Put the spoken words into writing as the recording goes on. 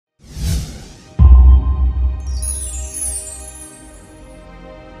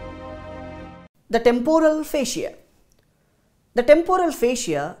The temporal fascia. The temporal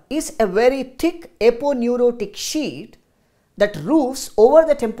fascia is a very thick aponeurotic sheet that roofs over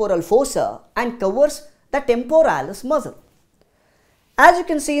the temporal fossa and covers the temporalis muscle. As you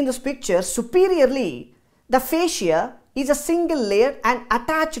can see in this picture, superiorly, the fascia is a single layer and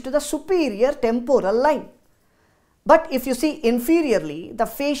attached to the superior temporal line. But if you see inferiorly, the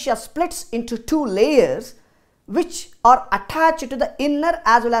fascia splits into two layers which are attached to the inner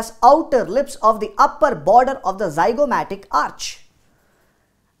as well as outer lips of the upper border of the zygomatic arch.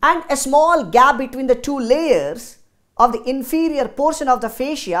 And a small gap between the two layers of the inferior portion of the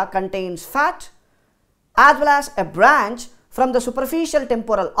fascia contains fat as well as a from the superficial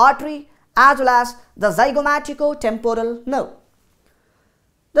temporal artery as well as the zygomatico-temporal nerve.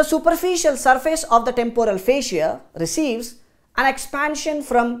 The superficial surface of the temporal fascia receives an expansion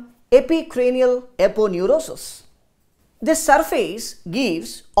from epicranial aponeurosis. This surface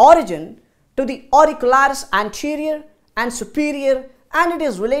gives origin to the auricularis anterior and superior, and it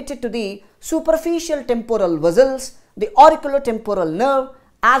is related to the superficial temporal vessels, the auriculotemporal nerve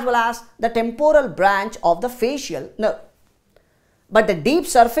as well as the temporal branch of the facial nerve. But the deep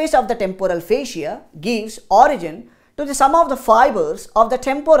surface of the temporal fascia gives origin to the sum of the fibers of the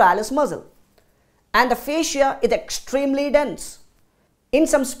temporalis muscle, and the fascia is extremely dense. In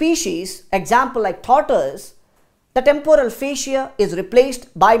some species, example like tortoise, the temporal fascia is replaced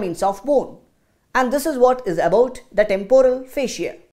by means of bone, and this is what is about the temporal fascia.